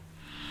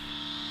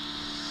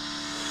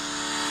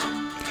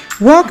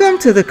Welcome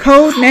to the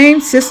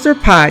Codename Sister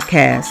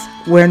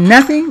Podcast, where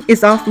nothing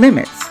is off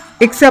limits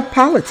except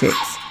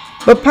politics.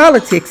 But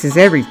politics is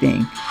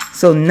everything,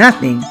 so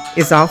nothing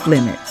is off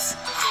limits.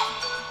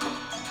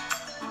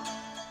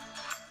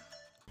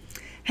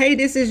 Hey,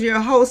 this is your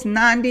host,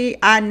 Nandi.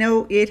 I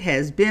know it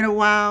has been a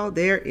while.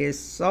 There is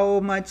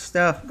so much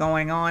stuff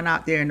going on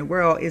out there in the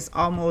world. It's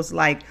almost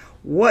like,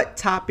 what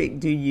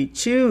topic do you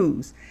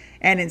choose?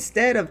 And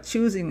instead of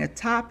choosing a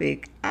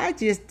topic, I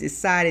just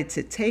decided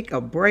to take a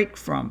break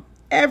from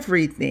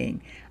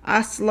everything.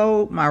 I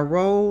slowed my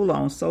roll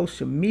on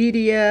social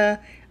media.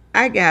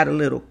 I got a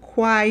little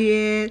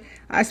quiet.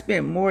 I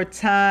spent more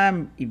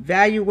time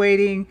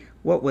evaluating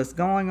what was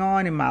going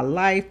on in my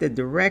life, the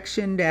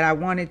direction that I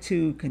wanted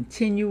to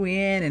continue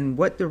in, and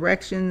what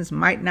directions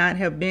might not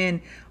have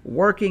been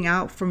working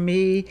out for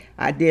me.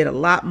 I did a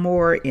lot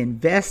more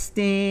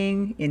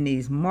investing in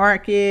these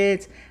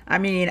markets.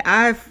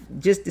 I've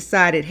just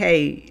decided,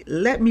 hey,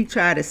 let me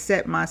try to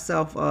set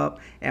myself up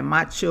and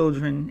my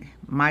children,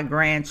 my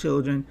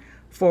grandchildren,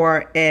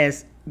 for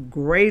as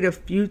great a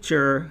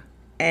future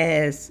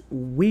as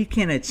we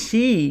can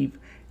achieve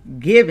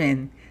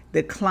given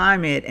the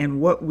climate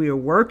and what we're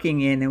working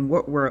in and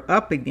what we're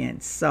up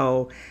against.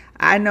 So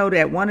I know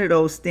that one of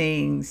those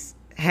things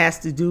has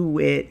to do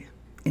with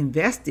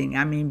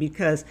investing.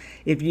 Because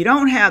if you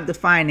don't have the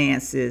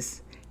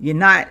finances,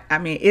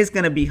 it's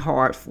going to be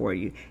hard for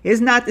you.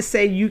 It's not to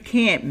say you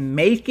can't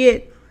make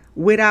it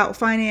without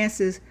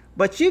finances,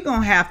 but you're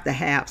going to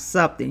have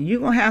something.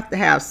 You're going to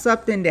have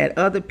something that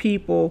other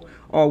people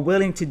are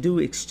willing to do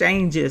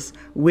exchanges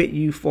with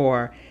you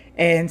for.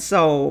 And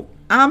so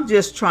I'm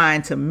just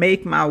trying to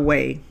make my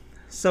way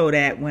so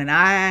that when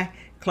I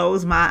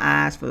close my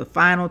eyes for the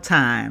final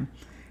time,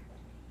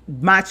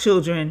 my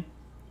children,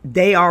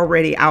 they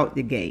already out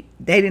the gate.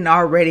 They didn't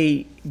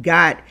already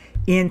got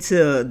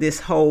into this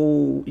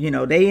whole,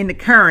 they in the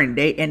current,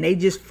 they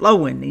just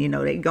flowing,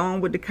 they going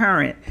with the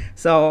current.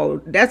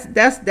 So that's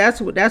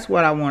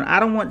what I want. I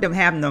don't want them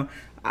having none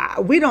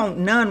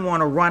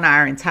want to run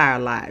our entire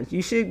lives.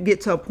 You should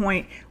get to a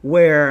point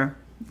where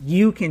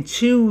you can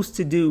choose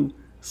to do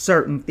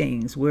certain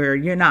things, where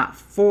you're not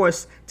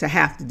forced to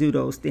have to do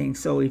those things.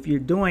 So if you're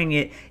doing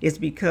it, it's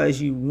because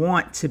you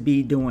want to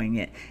be doing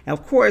it.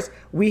 Of course,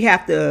 we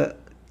have to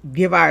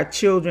give our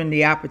children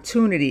the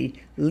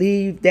opportunity,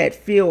 leave that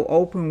field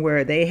open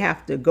where they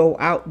have to go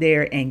out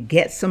there and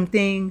get some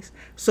things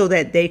so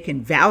that they can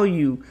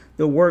value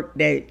the work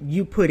that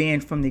you put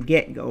in from the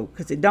get-go.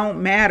 Because it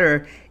don't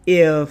matter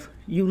if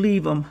you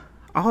leave them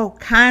all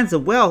kinds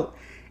of wealth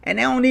and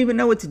they don't even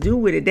know what to do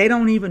with it. They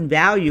don't even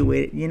value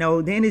it.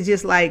 Then it's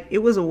just like, it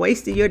was a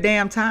waste of your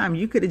damn time.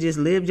 You could have just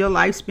lived your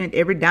life, spent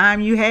every dime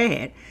you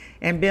had,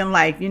 and been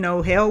like,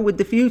 hell with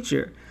the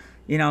future.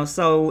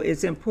 So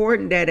it's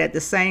important that at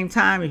the same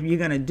time, if you're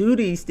going to do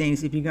these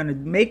things, if you're going to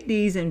make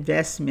these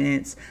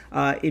investments,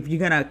 if you're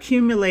going to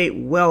accumulate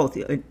wealth,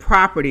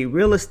 property,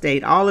 real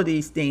estate, all of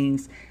these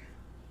things,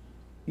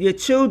 your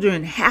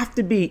children have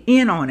to be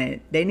in on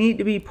it. They need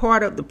to be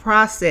part of the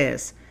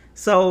process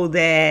so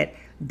that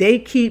they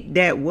keep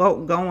that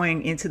wealth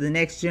going into the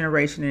next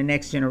generation and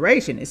next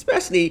generation,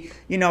 especially,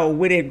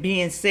 with it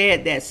being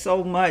said that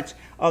so much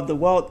of the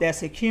wealth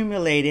that's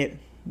accumulated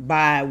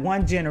by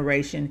one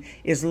generation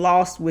is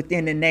lost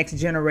within the next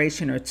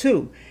generation or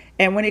two.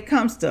 And when it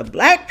comes to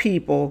Black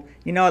people,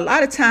 a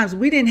lot of times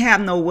we didn't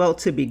have no wealth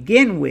to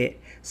begin with.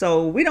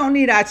 So we don't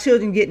need our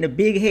children getting a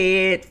big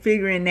head,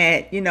 figuring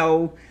that,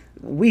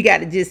 we got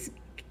to just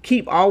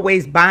keep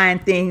always buying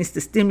things to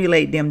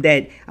stimulate them,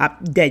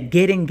 that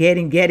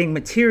getting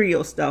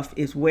material stuff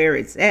is where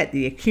it's at,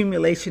 the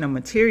accumulation of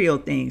material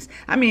things.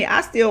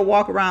 I still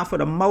walk around, for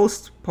the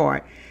most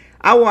part,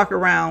 I walk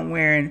around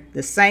wearing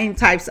the same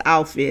types of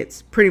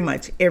outfits pretty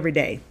much every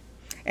day.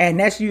 And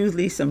that's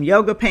usually some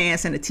yoga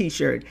pants and a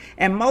t-shirt.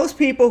 And most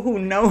people who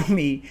know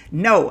me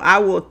know I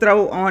will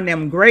throw on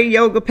them gray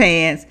yoga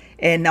pants,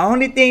 and the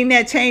only thing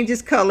that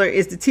changes color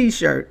is the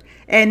t-shirt.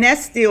 And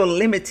that's still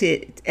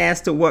limited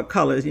as to what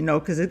colors,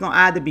 because it's going to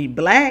either be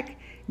black,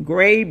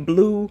 gray,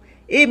 blue.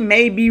 It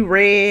may be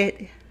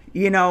red,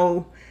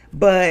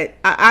 but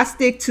I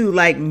stick to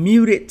like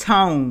muted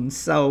tones.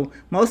 So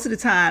most of the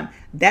time,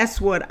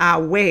 that's what I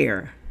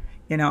wear.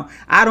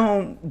 I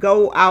don't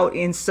go out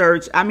in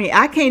search.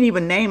 I can't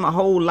even name a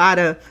whole lot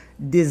of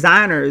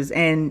designers.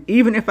 And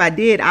even if I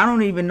did, I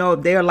don't even know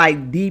if they're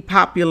like the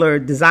popular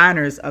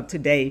designers of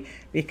today,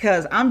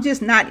 because I'm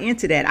just not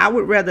into that. I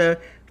would rather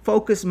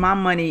focus my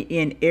money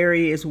in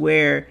areas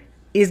where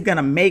it's going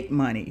to make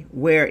money,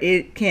 where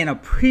it can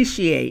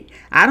appreciate.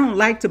 I don't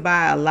like to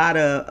buy a lot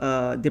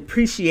of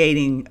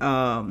depreciating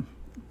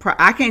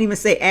I can't even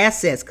say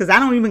assets, because I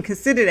don't even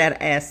consider that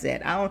an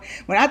asset.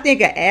 When I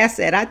think of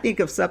asset, I think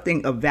of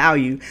something of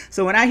value.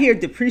 So when I hear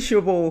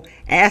depreciable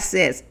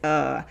assets,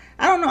 I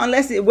don't know,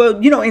 unless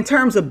in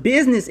terms of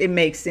business, it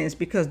makes sense,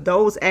 because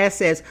those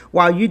assets,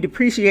 while you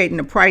depreciating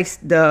the price,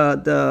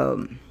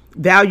 the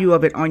value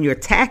of it on your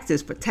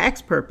taxes for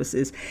tax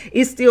purposes,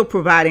 it's still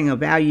providing a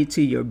value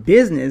to your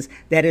business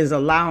that is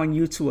allowing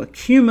you to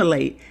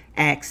accumulate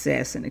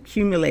access and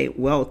accumulate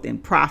wealth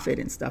and profit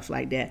and stuff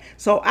like that.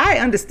 So I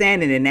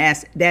understand it in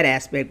that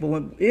aspect, but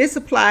when it's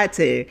applied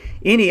to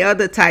any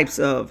other types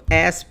of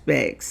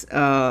aspects,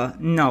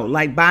 no,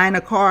 like buying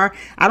a car,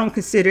 I don't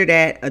consider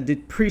that a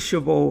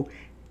depreciable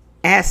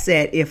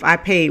asset if I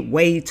paid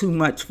way too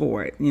much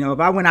for it. If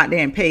I went out there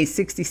and paid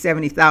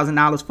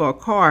 $60,000-$70,000 for a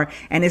car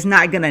and it's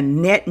not going to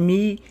net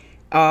me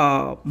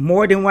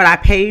more than what I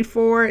paid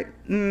for it,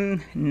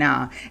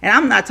 nah. And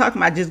I'm not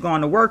talking about just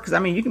going to work,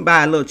 because you can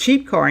buy a little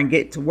cheap car and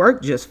get to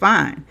work just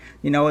fine.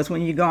 It's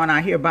when you're going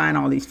out here buying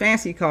all these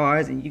fancy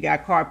cars and you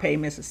got car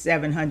payments of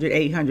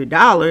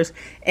 $700-$800,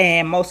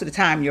 and most of the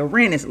time your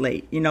rent is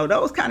late.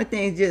 Those kind of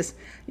things just,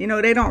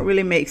 they don't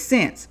really make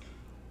sense.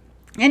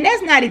 And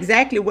that's not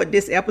exactly what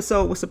this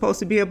episode was supposed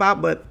to be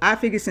about, but I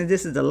figured since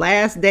this is the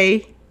last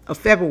day of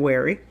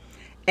February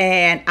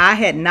and I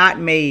had not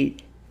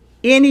made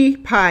any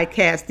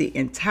podcast the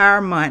entire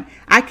month,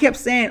 I kept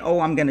saying, oh,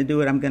 I'm going to do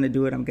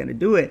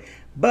it.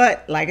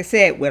 But like I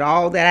said, with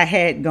all that I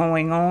had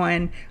going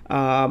on,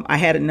 I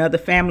had another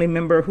family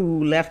member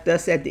who left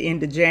us at the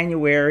end of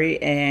January,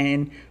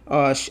 and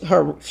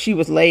she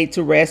was laid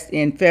to rest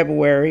in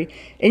February.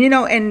 And,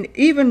 and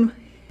even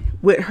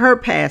with her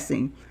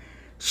passing,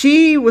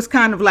 she was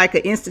kind of like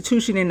an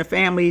institution in the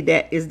family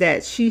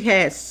that she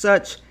had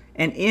such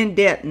an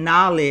in-depth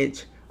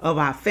knowledge of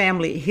our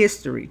family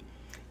history.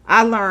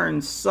 I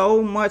learned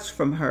so much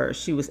from her.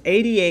 She was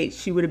 88.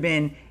 She would have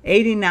been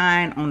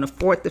 89 on the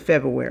 4th of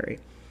February.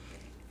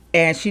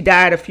 And she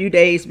died a few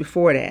days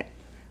before that.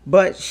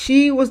 But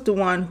she was the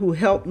one who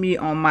helped me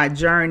on my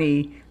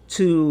journey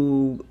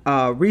to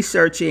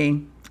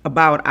researching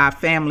about our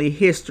family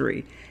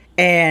history.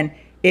 And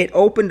it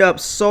opened up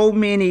so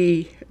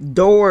many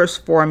doors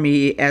for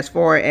me as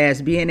far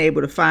as being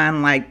able to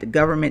find like the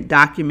government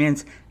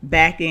documents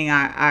backing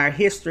our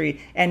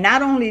history. And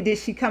not only did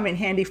she come in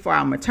handy for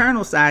our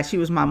maternal side, she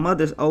was my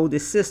mother's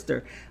oldest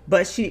sister,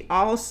 but she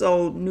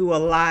also knew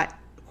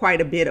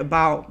quite a bit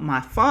about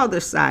my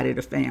father's side of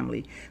the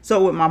family.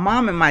 So with my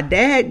mom and my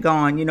dad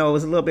gone, it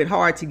was a little bit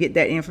hard to get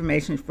that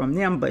information from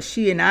them, but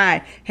she and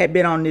I had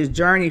been on this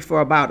journey for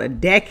about a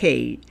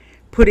decade,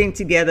 piecing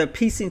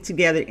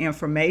together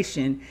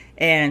information.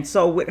 And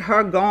so with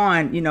her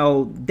gone,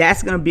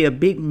 that's going to be a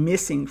big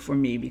missing for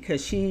me,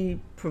 because she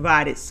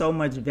provided so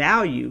much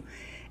value.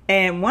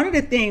 And one of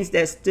the things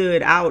that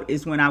stood out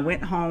is when I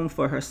went home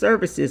for her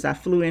services, I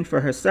flew in for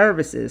her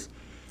services,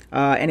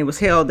 and it was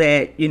held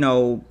at,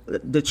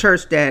 the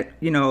church that,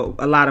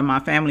 a lot of my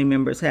family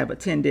members have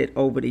attended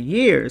over the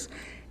years.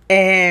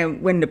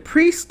 And when the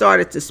priest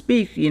started to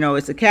speak,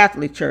 it's a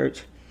Catholic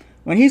church,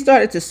 when he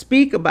started to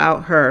speak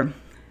about her,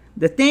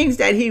 the things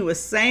that he was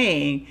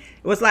saying,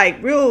 it was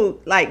like real,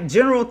 like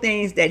general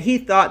things that he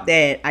thought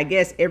that I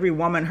guess every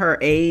woman her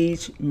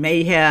age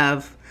may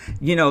have,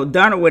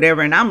 done or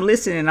whatever. And I'm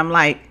listening, I'm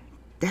like,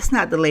 that's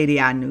not the lady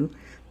I knew.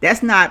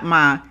 That's not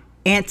my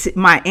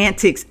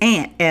antics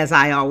aunt, as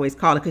I always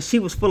call it, because she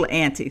was full of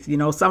antics.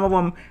 Some of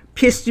them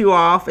pissed you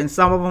off and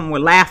some of them were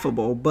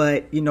laughable,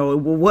 but it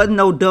wasn't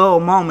no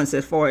dull moments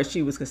as far as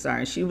she was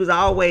concerned. She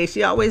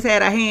always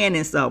had a hand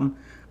in something.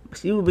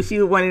 She was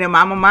one of them,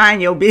 I'ma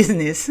mind your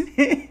business.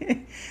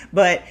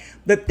 But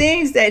the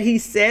things that he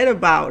said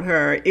about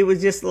her, it was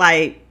just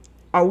like,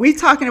 are we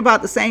talking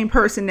about the same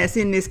person that's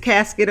in this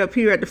casket up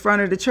here at the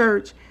front of the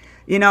church?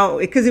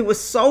 Because it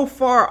was so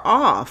far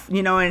off,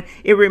 and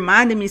it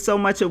reminded me so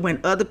much of when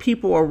other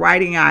people are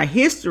writing our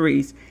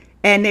histories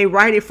and they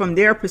write it from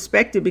their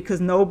perspective,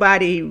 because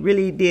nobody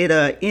really did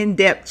a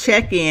in-depth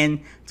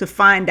check-in to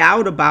find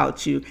out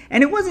about you.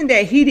 And it wasn't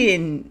that he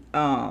didn't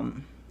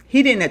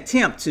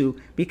attempt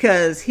to,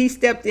 because he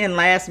stepped in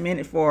last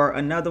minute for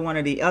another one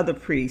of the other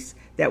priests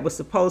that was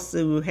supposed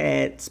to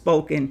had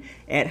spoken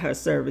at her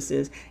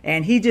services.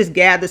 And he just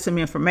gathered some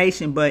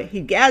information, but he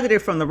gathered it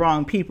from the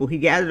wrong people. He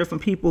gathered it from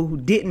people who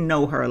didn't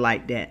know her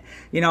like that.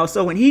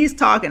 So when he's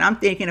talking, I'm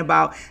thinking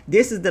about,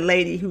 this is the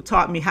lady who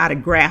taught me how to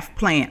graft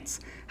plants,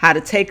 how to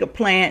take a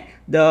plant,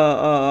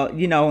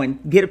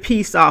 and get a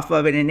piece off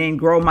of it and then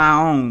grow my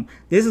own.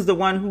 This is the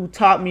one who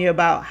taught me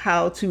about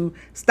how to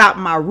stop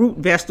my root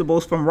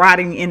vegetables from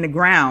rotting in the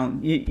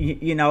ground.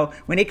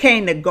 When it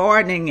came to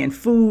gardening and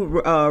food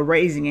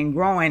raising and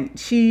growing,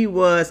 she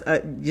was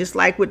just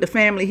like with the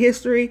family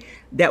history,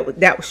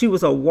 that she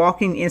was a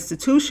walking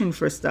institution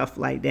for stuff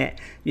like that.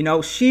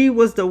 She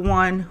was the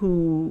one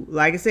who,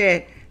 like I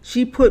said,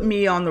 she put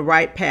me on the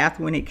right path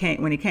when it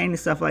came to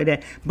stuff like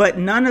that. But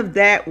none of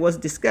that was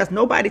discussed.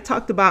 Nobody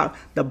talked about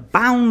the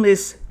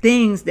boundless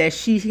things that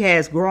she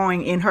has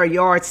growing in her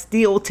yard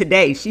still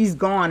today. She's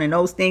gone and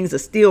those things are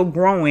still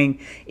growing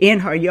in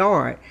her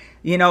yard.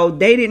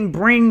 They didn't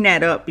bring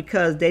that up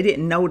because they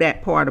didn't know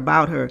that part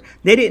about her.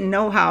 They didn't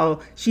know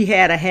how she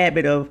had a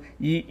habit of,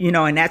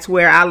 and that's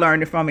where I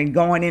learned it from, and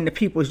going into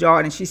people's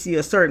yard and she see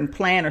a certain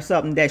plant or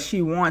something that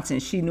she wants,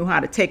 and she knew how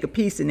to take a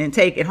piece and then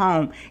take it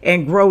home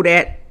and grow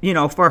that,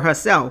 for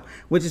herself,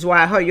 which is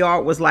why her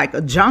yard was like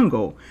a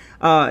jungle,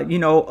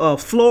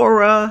 of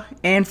flora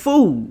and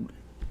food.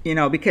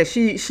 Because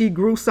she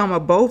grew some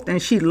of both,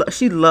 and she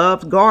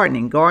loved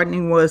gardening.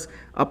 Gardening was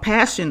a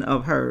passion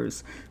of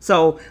hers.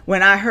 So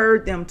when I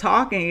heard them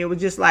talking, it was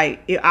just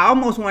like, I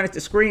almost wanted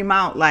to scream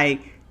out,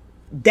 like,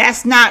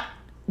 that's not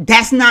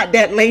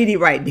that lady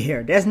right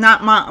there. That's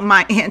not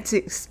my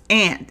aunt's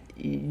aunt.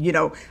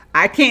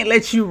 I can't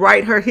let you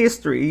write her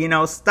history.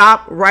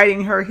 Stop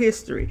writing her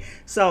history.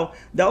 So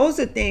those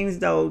are things,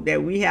 though,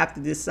 that we have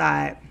to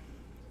decide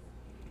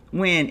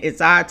when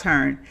it's our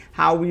turn,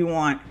 how we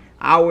want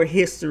our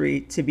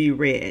history to be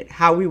read,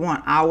 how we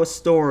want our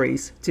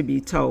stories to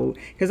be told.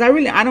 Because I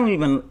don't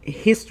even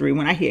history.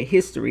 When I hear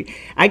history,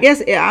 I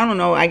guess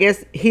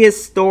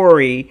his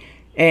story,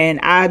 and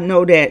I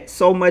know that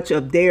so much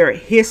of their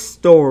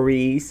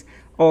histories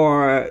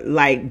are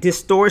like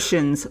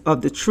distortions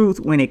of the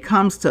truth when it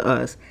comes to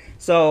us.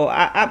 So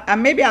I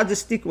maybe I'll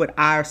just stick with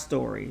our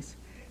stories,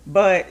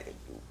 but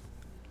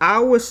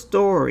our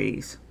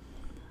stories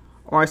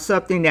are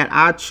something that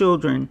our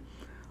children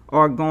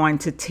are going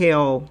to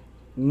tell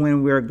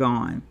when we're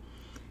gone.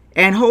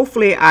 And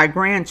hopefully our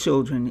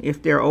grandchildren,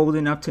 if they're old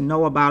enough to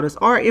know about us,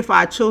 or if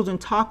our children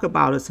talk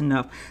about us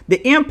enough.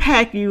 The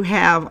impact you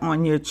have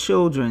on your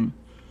children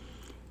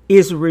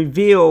is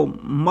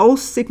revealed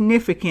most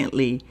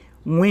significantly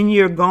when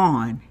you're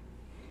gone,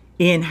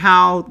 in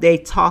how they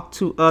talk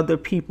to other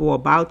people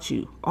about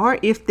you, or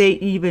if they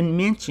even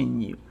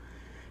mention you.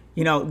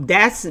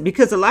 That's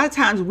because a lot of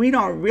times we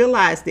don't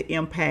realize the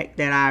impact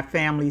that our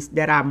families,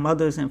 that our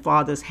mothers and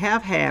fathers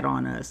have had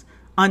on us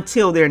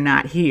until they're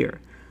not here.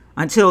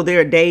 Until there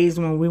are days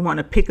when we want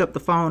to pick up the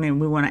phone and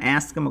we want to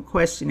ask them a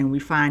question and we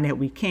find that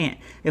we can't.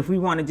 If we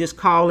want to just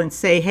call and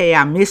say, hey,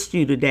 I missed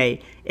you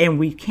today, and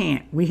we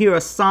can't. We hear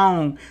a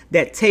song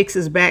that takes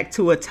us back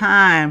to a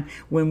time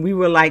when we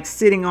were like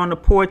sitting on the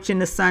porch in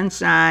the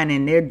sunshine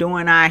and they're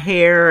doing our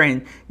hair,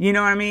 and you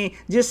know what I mean?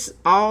 Just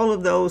all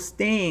of those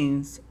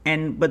things.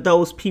 But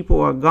those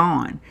people are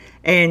gone.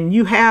 And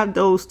you have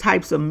those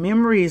types of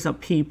memories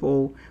of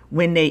people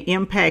when they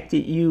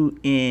impacted you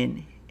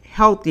in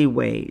healthy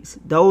ways.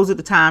 Those are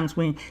the times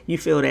when you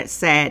feel that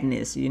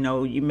sadness,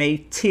 you may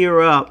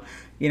tear up,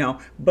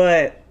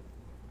 but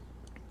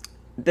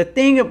the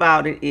thing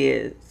about it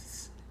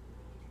is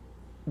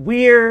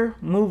we're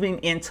moving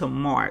into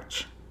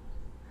March,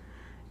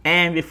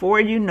 and before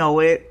you know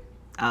it,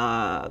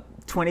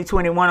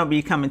 2021 will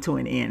be coming to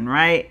an end,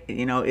 right?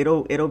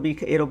 It'll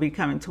be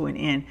coming to an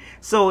end.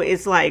 So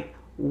it's like,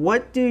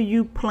 what do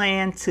you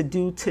plan to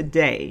do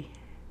today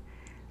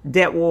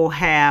that will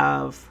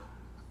have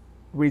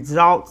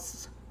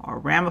results or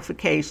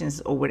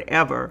ramifications or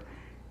whatever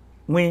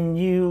when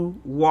you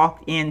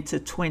walk into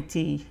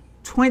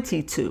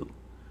 2022?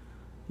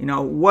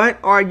 What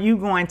are you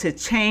going to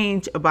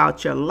change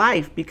about your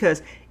life?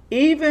 Because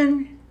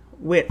even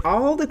with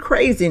all the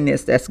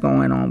craziness that's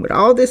going on, with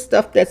all this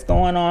stuff that's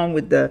going on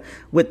with the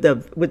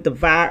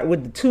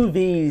two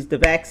V's, the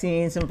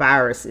vaccines and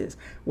viruses,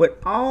 with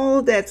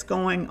all that's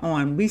going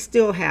on, we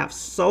still have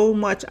so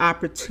much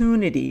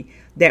opportunity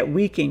that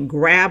we can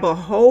grab a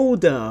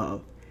hold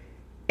of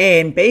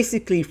and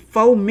basically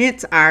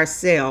foment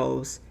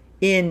ourselves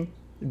in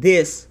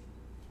this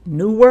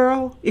new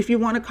world, if you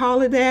want to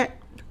call it that,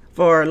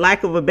 for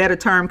lack of a better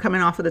term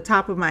coming off of the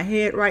top of my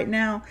head right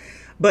now.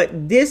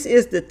 But this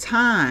is the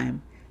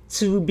time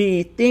to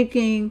be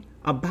thinking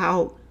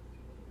about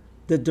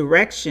the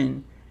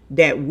direction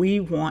that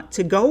we want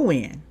to go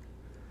in.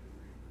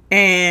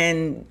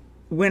 And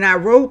when I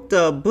wrote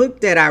the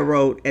book that I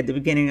wrote at the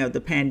beginning of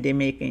the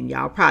pandemic, and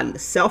y'all probably,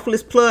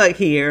 selfless plug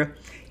here,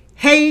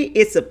 hey,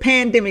 it's a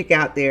pandemic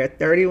out there,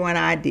 31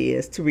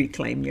 ideas to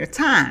reclaim your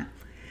time.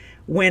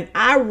 When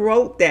I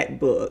wrote that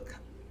book,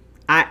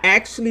 I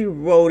actually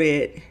wrote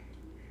it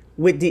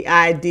with the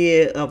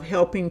idea of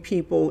helping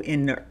people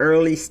in the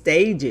early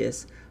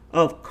stages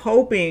of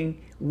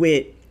coping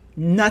with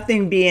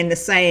nothing being the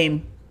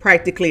same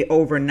practically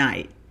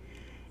overnight.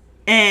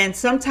 And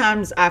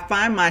sometimes I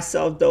find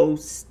myself, though,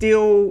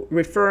 still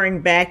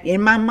referring back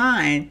in my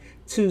mind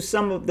to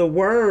some of the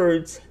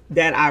words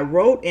that I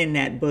wrote in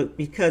that book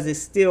because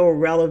it's still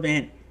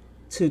relevant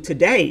to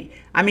today.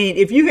 I mean,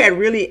 if you had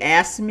really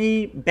asked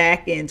me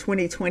back in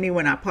 2020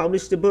 when I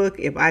published the book,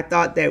 if I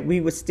thought that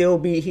we would still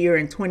be here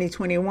in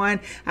 2021,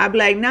 I'd be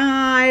like,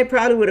 nah, it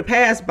probably would have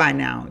passed by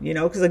now,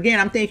 because again,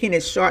 I'm thinking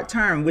it's short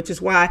term, which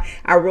is why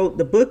I wrote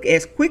the book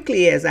as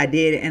quickly as I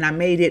did, and I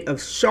made it a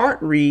short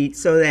read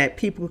so that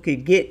people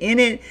could get in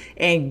it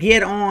and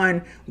get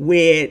on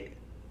with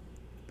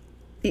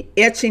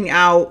etching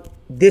out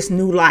this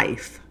new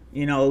life,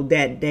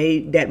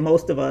 that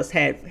most of us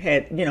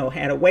had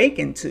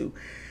awakened to.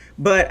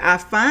 But I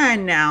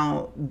find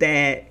now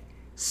that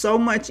So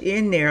much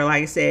in there,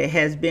 like I said,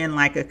 has been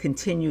like a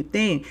continued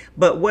thing.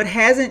 But what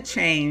hasn't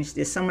changed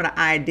is some of the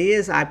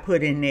ideas I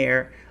put in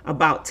there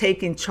about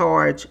taking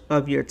charge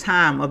of your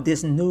time, of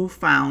this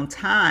newfound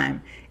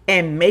time,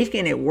 and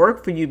making it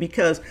work for you.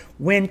 Because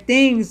when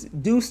things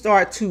do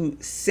start to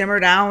simmer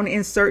down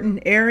in certain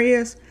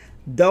areas,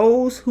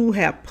 those who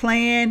have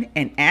planned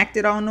and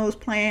acted on those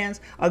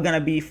plans are going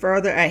to be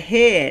further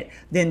ahead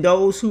than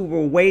those who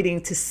were waiting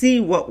to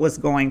see what was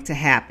going to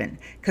happen.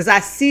 Because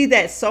I see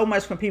that so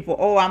much from people.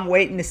 Oh, I'm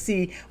waiting to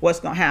see what's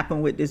going to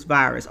happen with this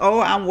virus.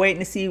 Oh, I'm waiting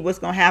to see what's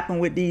going to happen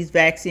with these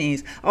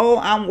vaccines. Oh,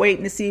 I'm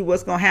waiting to see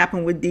what's going to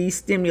happen with these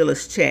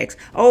stimulus checks.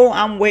 Oh,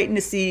 I'm waiting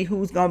to see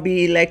who's going to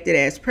be elected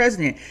as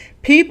president.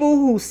 People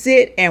who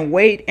sit and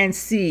wait and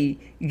see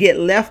get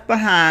left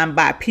behind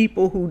by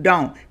people who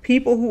don't.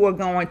 People who are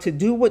going to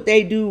do what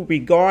they do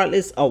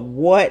regardless of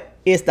what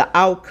is the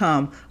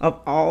outcome of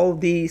all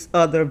these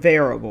other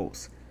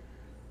variables.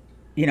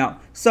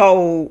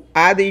 So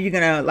either you're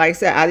going to, like I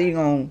said, either you're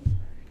going to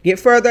get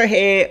further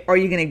ahead or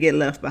you're going to get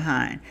left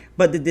behind.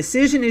 But the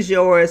decision is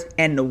yours,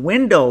 and the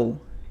window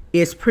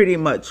is pretty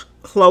much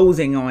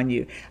closing on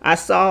you. I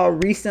saw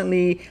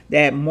recently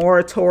that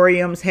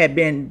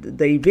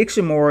the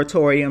eviction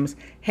moratoriums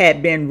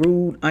had been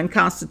ruled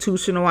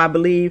unconstitutional, I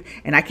believe.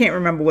 And I can't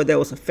remember whether it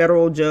was a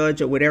federal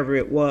judge or whatever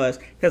it was.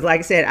 Because like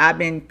I said, I've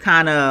been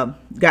kind of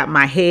got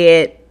my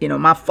head,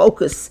 my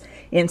focus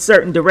in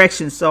certain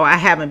directions. So I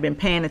haven't been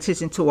paying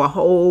attention to a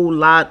whole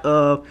lot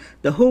of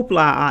the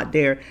hoopla out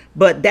there.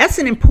 But that's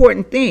an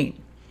important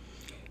thing.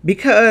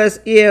 Because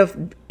if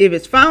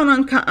it's found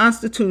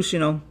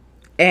unconstitutional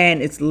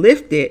and it's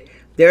lifted,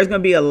 there's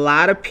going to be a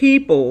lot of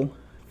people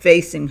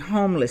facing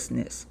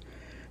homelessness.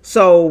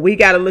 So we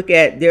got to look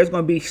at, there's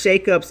going to be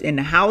shakeups in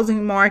the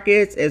housing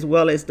markets as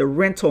well as the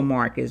rental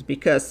markets,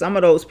 because some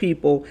of those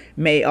people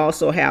may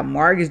also have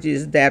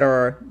mortgages that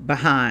are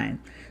behind.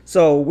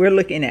 So we're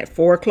looking at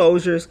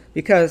foreclosures,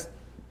 because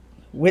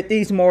with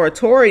these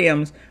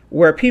moratoriums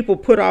where people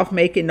put off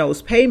making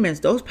those payments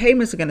are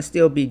going to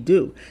still be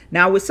due.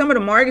 Now, with some of the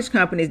mortgage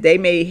companies, they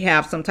may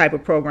have some type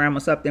of program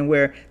or something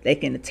where they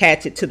can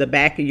attach it to the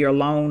back of your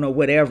loan or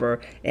whatever,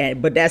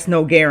 but that's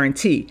no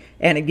guarantee.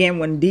 And again,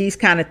 when these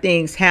kind of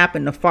things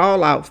happen, the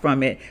fallout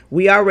from it,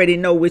 we already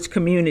know which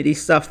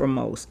communities suffer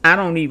most. I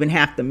don't even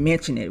have to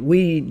mention it.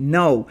 We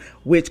know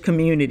which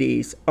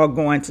communities are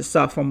going to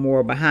suffer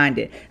more behind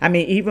it. I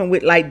mean, even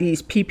with like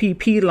these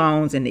PPP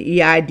loans and the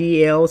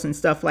EIDLs and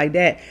stuff like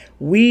that,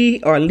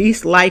 we are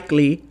least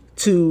likely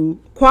to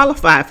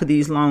qualify for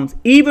these loans,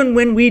 even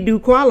when we do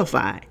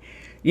qualify.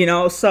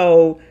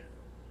 So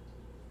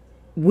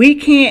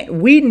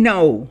we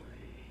know,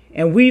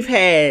 and we've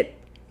had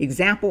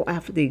example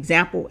after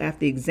example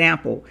after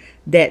example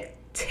that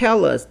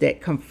tell us, that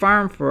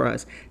confirm for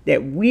us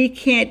that we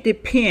can't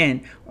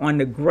depend on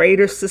the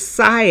greater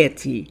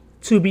society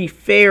to be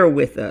fair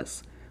with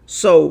us.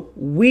 So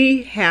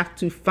we have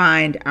to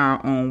find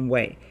our own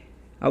way.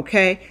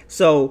 Okay,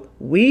 so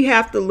we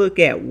have to look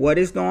at what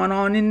is going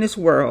on in this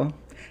world,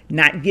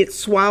 not get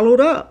swallowed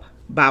up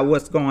by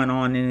what's going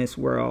on in this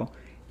world.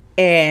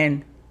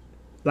 And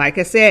like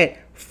I said,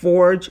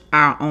 forge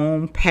our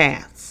own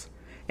paths.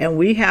 And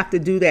we have to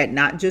do that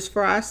not just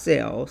for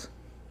ourselves,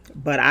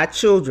 but our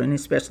children,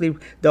 especially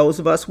those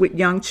of us with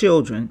young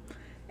children,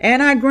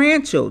 and our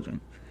grandchildren.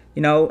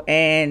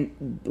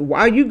 And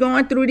while you're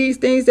going through these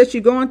things that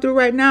you're going through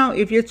right now,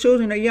 if your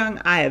children are young,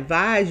 I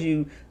advise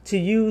you to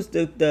use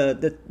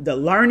the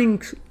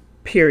learning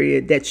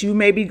period that you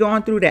may be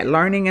going through, that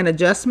learning and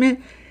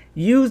adjustment.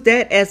 Use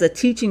that as a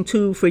teaching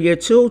tool for your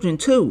children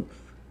too.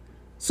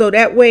 So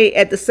that way,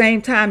 at the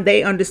same time,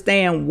 they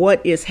understand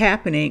what is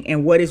happening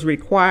and what is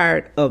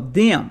required of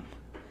them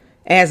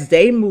as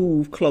they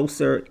move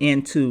closer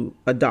into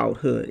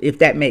adulthood, if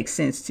that makes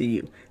sense to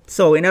you.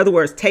 So in other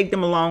words, take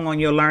them along on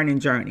your learning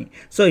journey.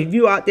 So if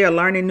you're out there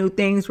learning new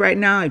things right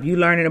now, if you're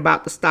learning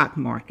about the stock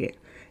market,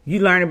 you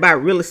learn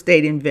about real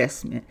estate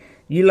investment,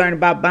 you learn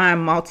about buying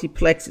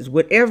multiplexes,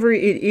 whatever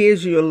it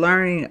is you're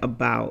learning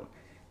about,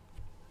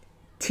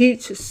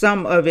 teach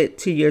some of it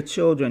to your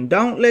children.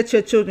 Don't let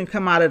your children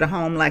come out of the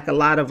home like a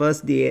lot of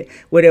us did,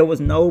 where there was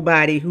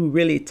nobody who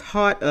really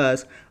taught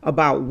us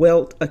about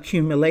wealth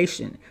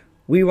accumulation.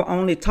 We were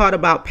only taught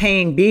about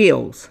paying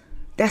bills.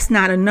 That's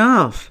not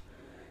enough.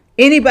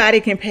 Anybody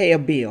can pay a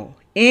bill.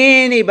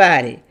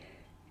 Anybody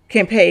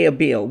can pay a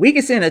bill. We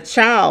can send a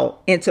child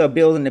into a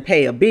building to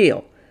pay a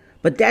bill.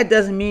 But that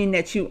doesn't mean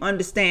that you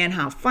understand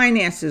how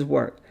finances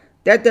work.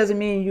 That doesn't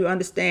mean you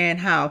understand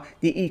how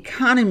the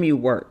economy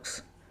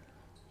works.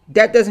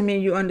 That doesn't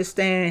mean you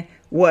understand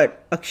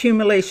what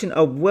accumulation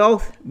of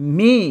wealth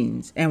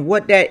means and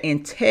what that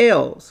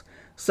entails.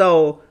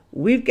 So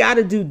we've got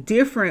to do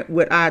different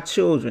with our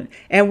children.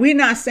 And we're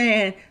not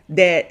saying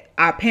that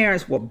our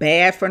parents were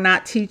bad for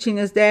not teaching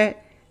us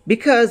that,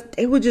 because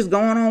they were just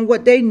going on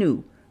what they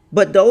knew.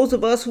 But those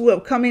of us who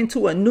have come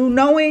into a new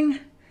knowing,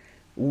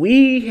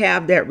 we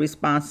have that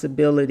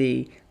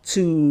responsibility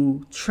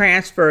to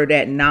transfer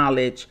that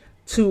knowledge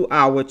to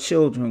our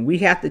children. We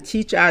have to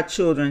teach our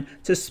children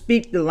to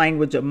speak the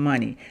language of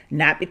money,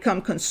 not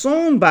become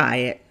consumed by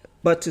it,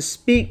 but to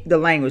speak the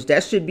language.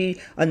 That should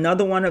be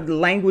another one of the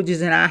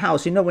languages in our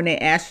house. You know, when they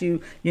ask you,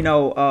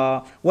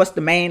 what's the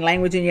main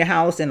language in your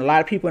house? And a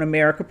lot of people in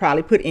America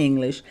probably put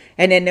English.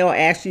 And then they'll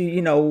ask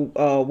you,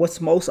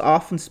 what's most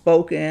often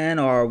spoken,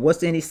 or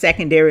what's any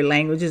secondary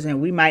languages.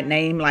 And we might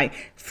name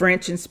like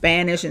French and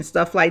Spanish and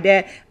stuff like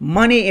that.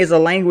 Money is a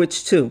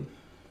language too.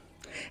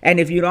 And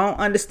if you don't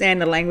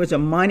understand the language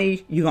of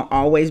money, you're going to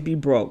always be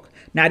broke.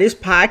 Now, this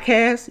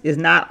podcast is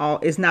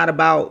not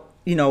about,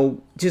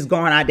 just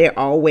going out there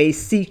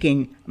always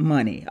seeking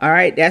money. All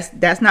right.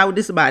 That's not what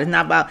this is about. It's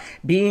not about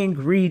being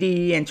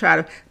greedy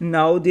and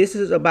no, this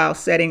is about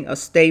setting a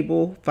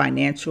stable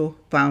financial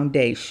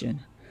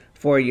foundation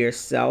for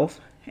yourself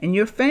and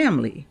your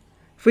family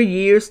for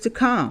years to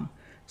come.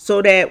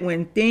 So that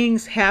when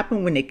things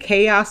happen, when the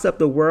chaos of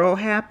the world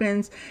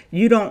happens,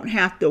 you don't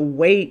have to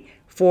wait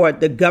for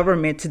the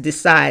government to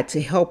decide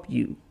to help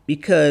you,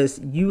 because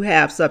you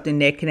have something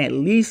that can at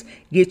least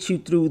get you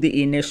through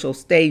the initial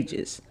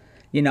stages.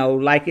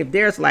 Like if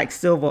there's like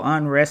civil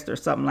unrest or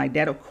something like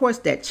that, of course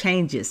that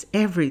changes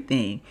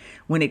everything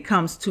when it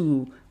comes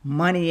to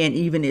money and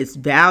even its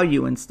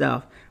value and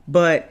stuff.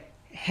 But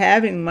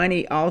having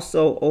money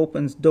also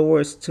opens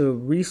doors to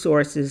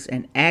resources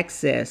and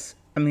access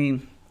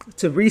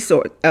to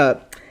resources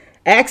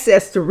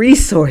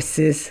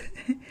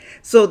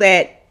so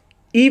that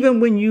even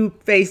when you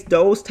face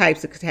those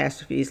types of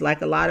catastrophes,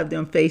 like a lot of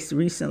them faced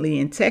recently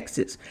in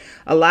Texas,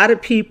 a lot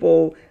of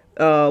people,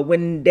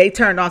 when they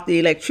turned off the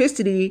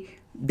electricity,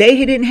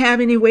 they didn't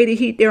have any way to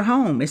heat their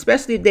home,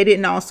 especially if they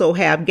didn't also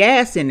have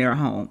gas in their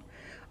home.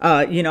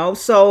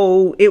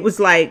 So it was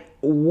like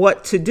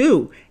what to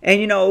do.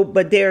 And,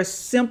 but there are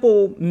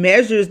simple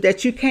measures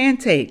that you can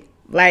take.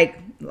 Like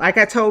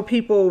I told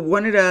people,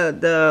 one of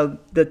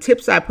the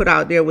tips I put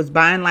out there was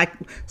buying like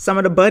some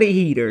of the buddy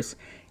heaters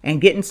and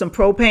getting some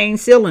propane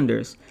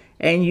cylinders.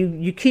 And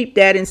you keep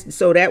that in,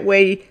 so that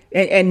way,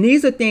 and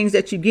these are things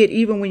that you get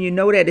even when you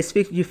know that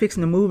you're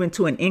fixing to move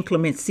into an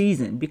inclement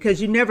season,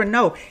 because you never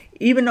know.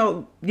 Even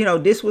though,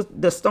 this was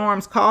the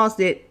storms caused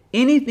it,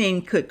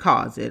 anything could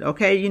cause it.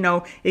 Okay.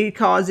 It could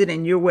cause it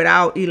and you're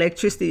without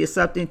electricity or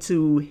something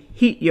to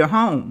heat your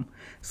home.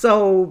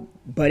 So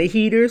buddy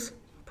heaters,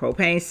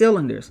 propane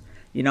cylinders.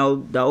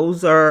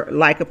 Those are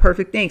like a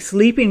perfect thing.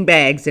 Sleeping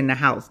bags in the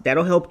house,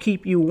 that'll help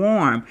keep you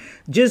warm.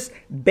 Just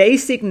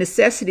basic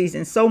necessities.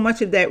 And so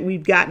much of that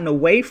we've gotten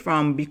away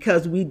from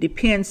because we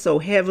depend so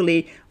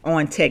heavily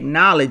on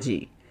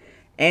technology.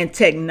 And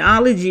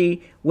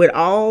technology, with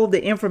all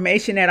the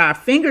information at our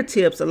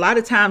fingertips, a lot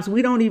of times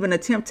we don't even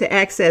attempt to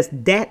access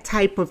that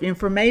type of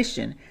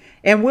information.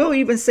 And we'll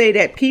even say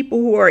that people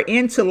who are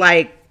into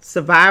like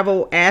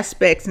survival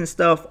aspects and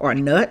stuff are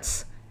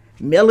nuts,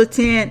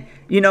 militant.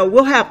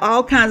 We'll have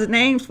all kinds of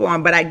names for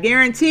them, but I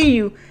guarantee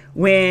you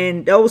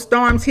when those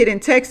storms hit in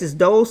Texas,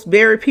 those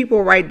very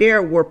people right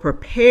there were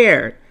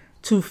prepared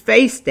to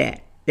face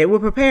that. They were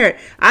prepared.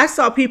 I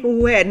saw people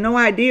who had no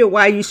idea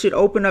why you should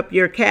open up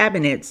your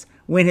cabinets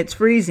when it's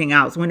freezing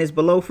out, when it's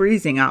below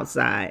freezing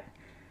outside.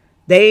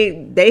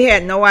 They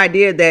had no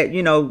idea that,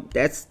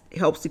 that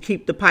helps to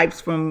keep the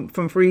pipes from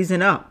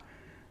freezing up.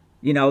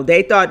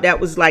 They thought that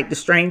was like the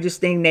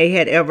strangest thing they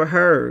had ever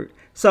heard.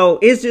 So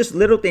it's just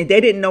little things. They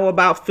didn't know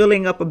about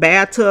filling up a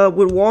bathtub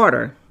with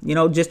water,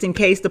 just in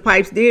case the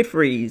pipes did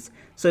freeze.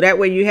 So that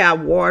way you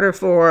have water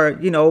for,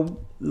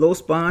 little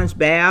sponge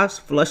baths,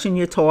 flushing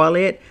your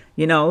toilet,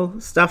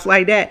 stuff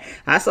like that.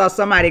 I saw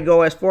somebody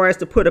go as far as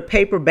to put a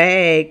paper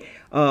bag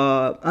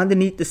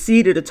underneath the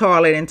seat of the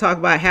toilet and talk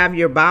about have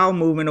your bowel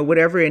movement or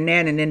whatever in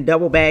that, and then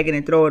double bag it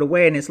and throw it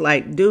away. And it's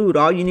like, dude,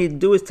 all you need to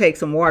do is take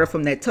some water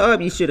from that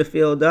tub you should have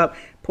filled up,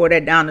 pour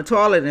that down the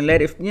toilet and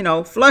let it,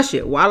 flush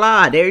it.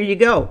 Voila, there you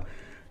go.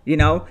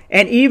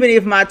 And even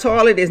if my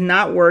toilet is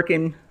not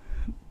working,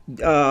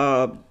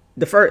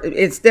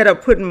 instead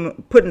of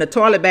putting the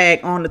toilet bag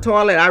on the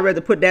toilet, I'd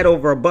rather put that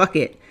over a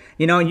bucket.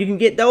 And you can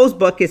get those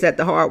buckets at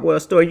the hardware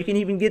store. You can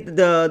even get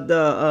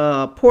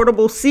the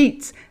portable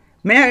seats.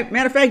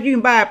 Matter of fact, you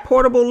can buy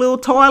portable little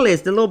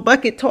toilets, the little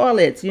bucket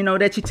toilets,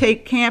 that you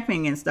take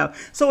camping and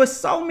stuff. So it's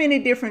so many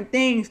different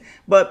things,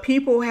 but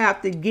people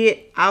have to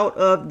get out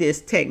of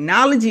this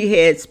technology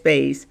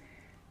headspace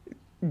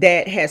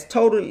that has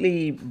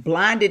totally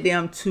blinded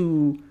them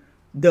to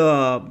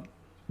the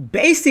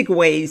basic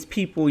ways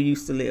people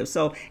used to live.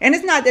 So, and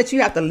it's not that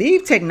you have to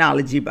leave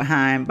technology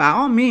behind, by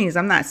all means,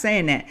 I'm not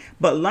saying that,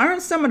 but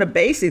learn some of the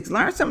basics,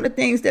 learn some of the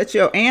things that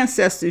your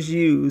ancestors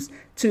used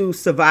to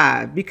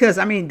survive, because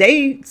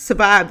they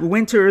survived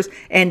winters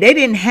and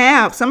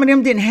some of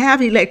them didn't have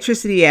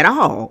electricity at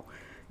all.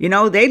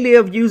 They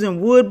lived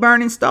using wood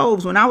burning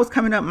stoves. When I was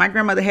coming up, my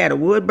grandmother had a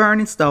wood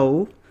burning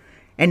stove.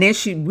 And then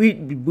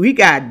we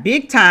got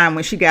big time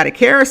when she got a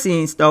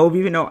kerosene stove,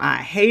 even though I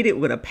hate it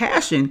with a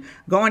passion,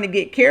 going to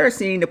get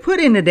kerosene to put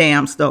in the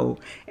damn stove.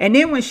 And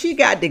then when she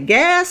got the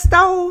gas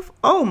stove,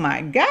 oh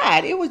my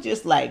God, it was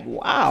just like,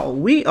 wow,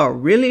 we are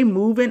really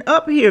moving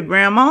up here,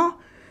 Grandma.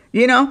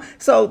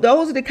 So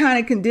those are the kind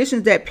of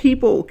conditions that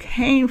people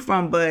came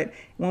from. But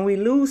when we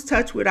lose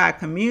touch with our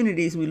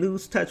communities, we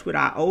lose touch with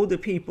our older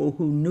people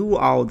who knew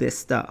all this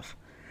stuff.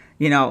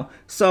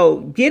 So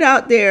get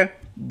out there,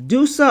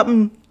 do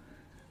something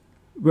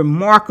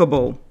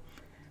remarkable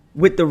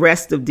with the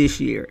rest of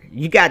this year.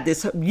 You got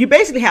this. You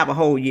basically have a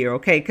whole year,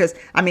 okay? Because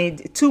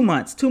 2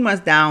 months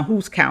down,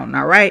 who's counting?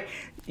 All right,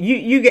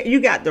 you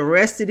got the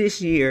rest of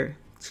this year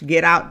to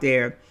get out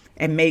there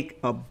and make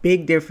a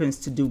big difference,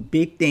 to do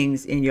big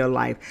things in your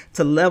life,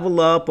 to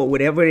level up, or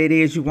whatever it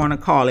is you want to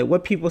call it.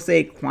 What people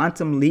say,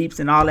 quantum leaps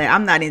and all that.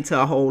 I'm not into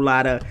a whole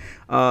lot of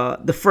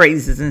the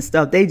phrases and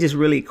stuff. They just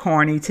really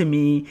corny to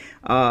me.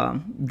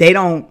 They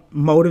don't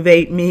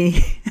motivate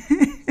me.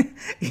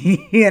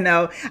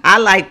 I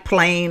like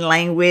plain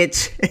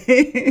language.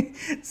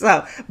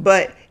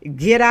 But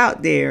get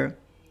out there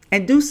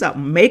and do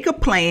something. Make a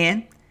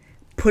plan.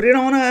 Put it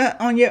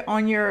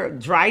on your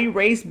dry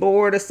erase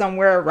board or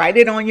somewhere. Write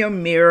it on your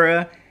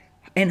mirror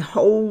and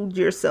hold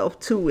yourself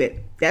to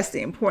it. That's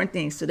the important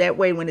thing. So that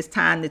way, when it's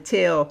time to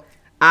tell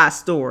our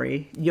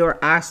story,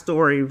 our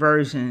story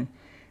version,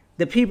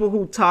 the people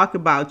who talk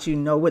about you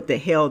know what the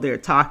hell they're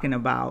talking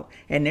about.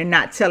 And they're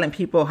not telling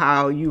people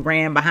how you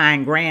ran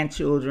behind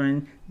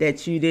grandchildren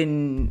that you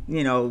didn't,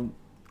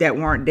 that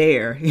weren't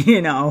there,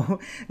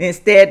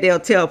 Instead, they'll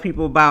tell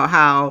people about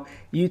how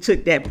you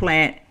took that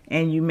plant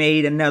and you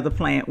made another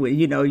plant with,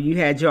 you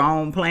had your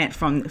own plant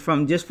from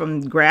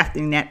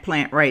grafting that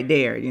plant right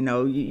there.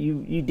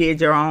 You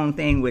did your own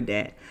thing with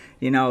that,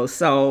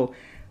 So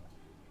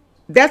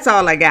that's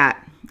all I got.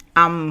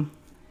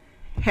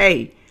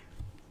 Hey,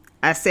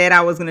 I said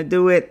I was going to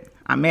do it.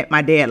 I met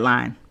my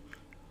deadline.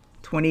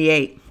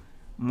 28.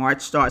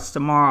 March starts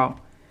tomorrow.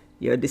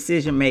 Your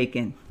decision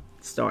making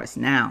starts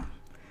now.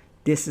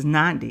 This is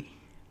Nandi.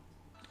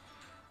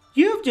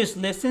 You've just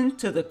listened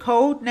to the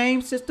Code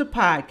Name Sister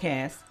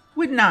podcast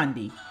with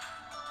Nandi.